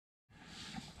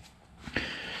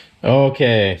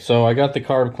Okay, so I got the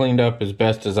carb cleaned up as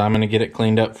best as I'm going to get it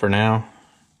cleaned up for now.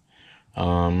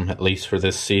 At least for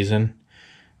this season.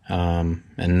 And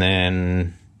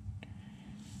then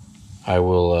I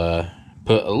will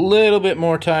put a little bit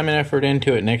more time and effort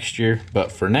into it next year.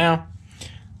 But for now,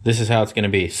 this is how it's going to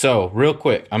be. So, real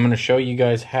quick, I'm going to show you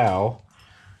guys how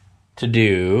to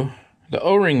do the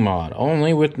O-ring mod,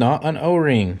 only with not an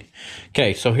O-ring.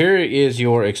 Okay, so here is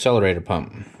your accelerator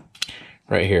pump.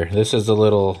 Right here. This is the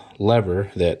little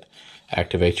lever that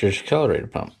activates your accelerator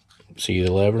pump. See the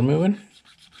lever moving?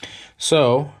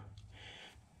 So,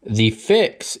 the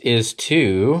fix is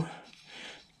to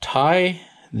tie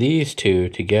these two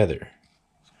together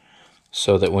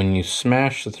so that when you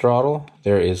smash the throttle,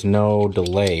 there is no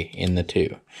delay in the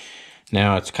two.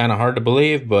 Now, it's kind of hard to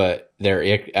believe, but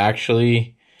this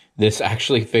actually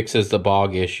fixes the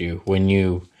bog issue. When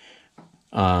you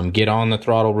get on the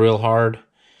throttle real hard,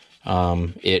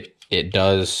 it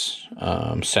does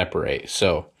separate.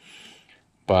 So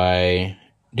by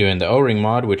doing the O-ring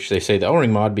mod, which they say the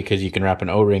O-ring mod because you can wrap an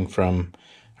O-ring from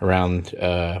around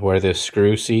where this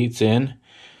screw seats in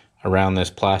around this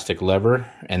plastic lever,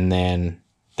 and then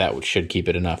that should keep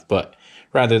it enough. But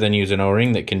rather than use an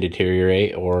O-ring that can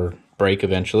deteriorate or break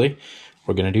eventually,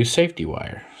 we're going to do safety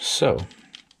wire. So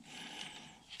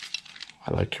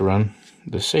I like to run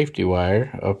the safety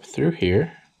wire up through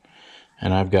here.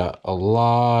 And I've got a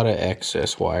lot of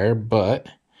excess wire, but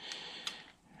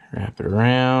wrap it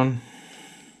around,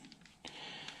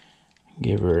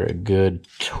 give her a good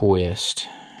twist,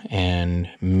 and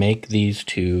make these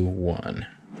two one.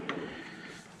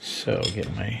 So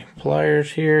get my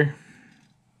pliers here.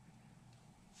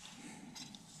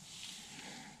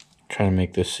 Try to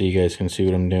make this so you guys can see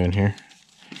what I'm doing here.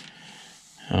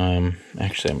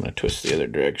 Actually, I'm going to twist the other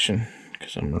direction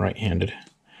because I'm right-handed.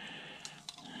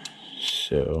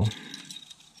 So,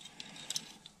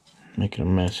 making a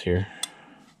mess here.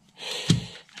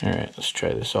 Alright, let's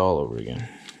try this all over again.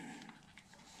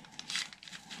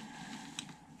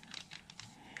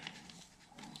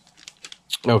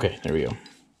 Okay, there we go.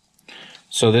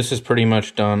 So this is pretty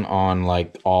much done on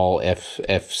like all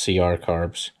FCR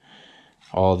carbs.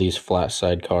 All these flat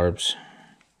side carbs.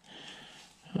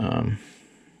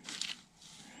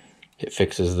 It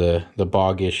fixes the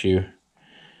bog issue.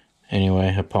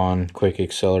 Anyway, upon quick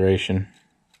acceleration.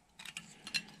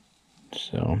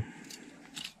 So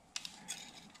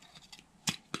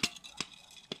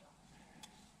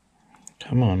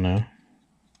come on now.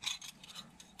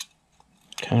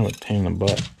 Kind of a pain in the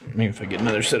butt. Maybe if I get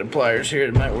another set of pliers here,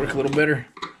 it might work a little better.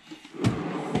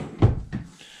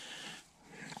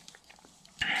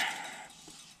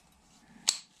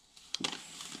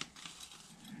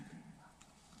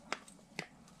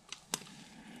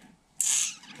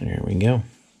 There we go.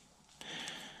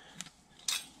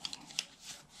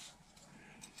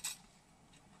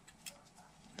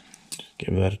 Just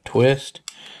give that a twist.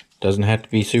 Doesn't have to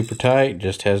be super tight,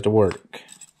 just has to work.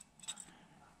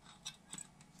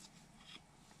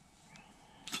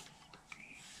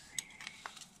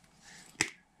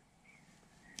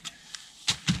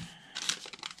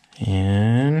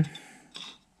 And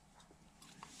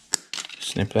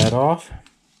snip that off.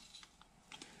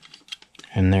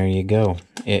 And there you go.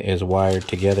 It is wired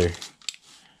together.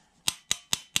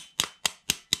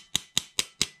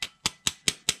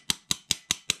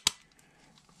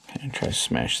 And try to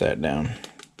smash that down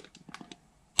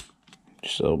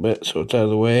just a little bit so it's out of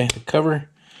the way. The cover.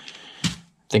 I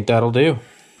think that'll do.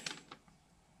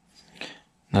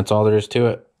 That's all there is to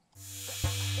it.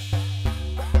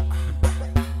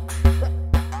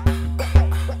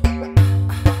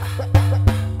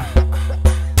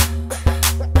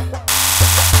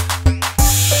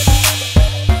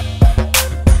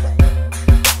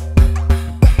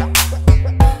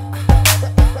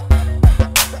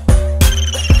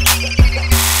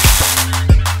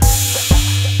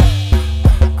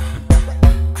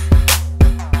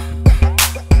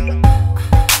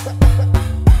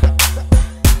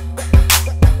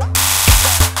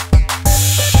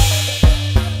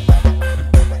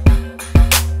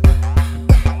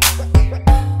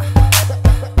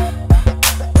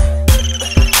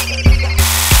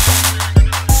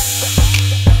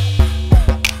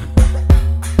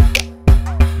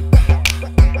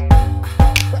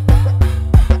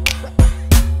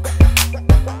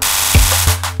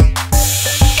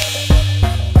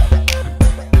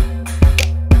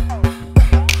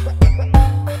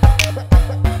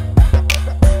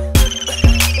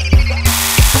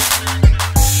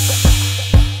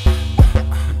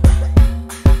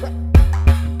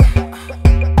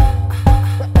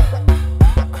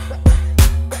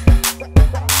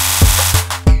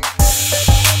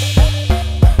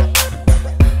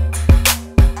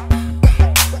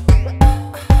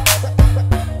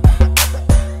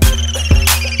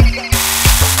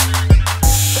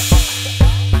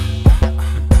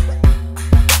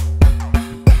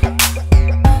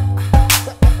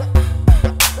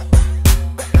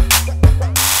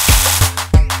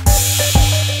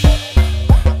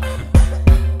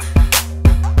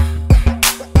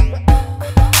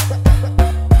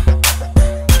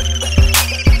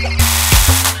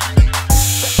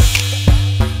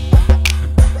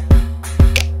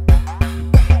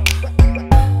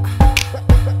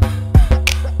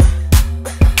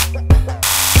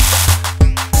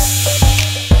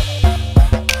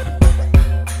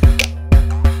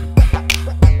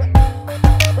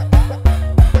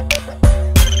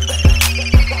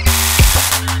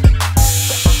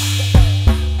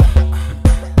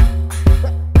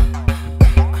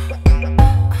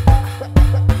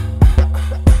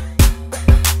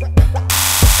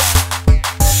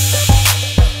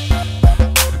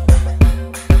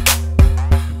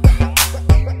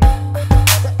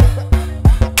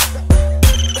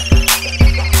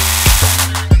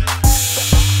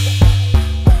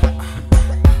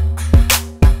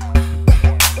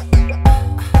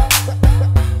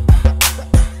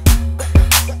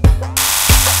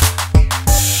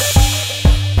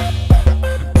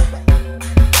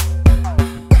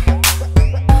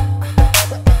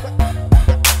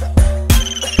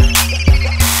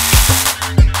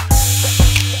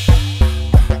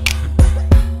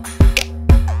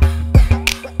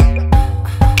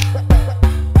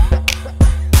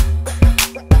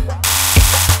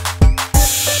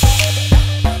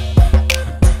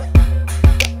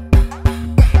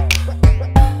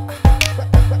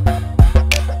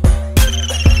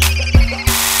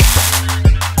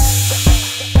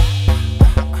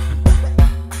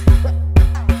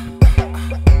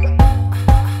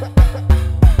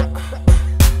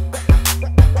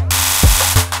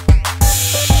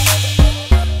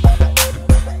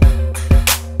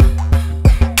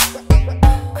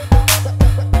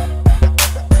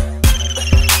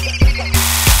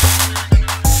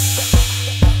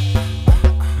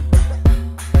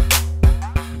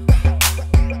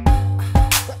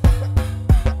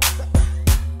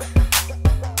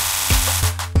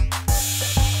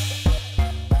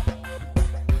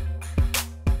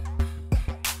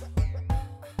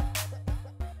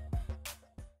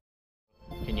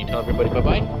 Tell everybody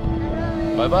bye-bye.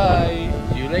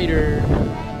 Bye-bye. See you later.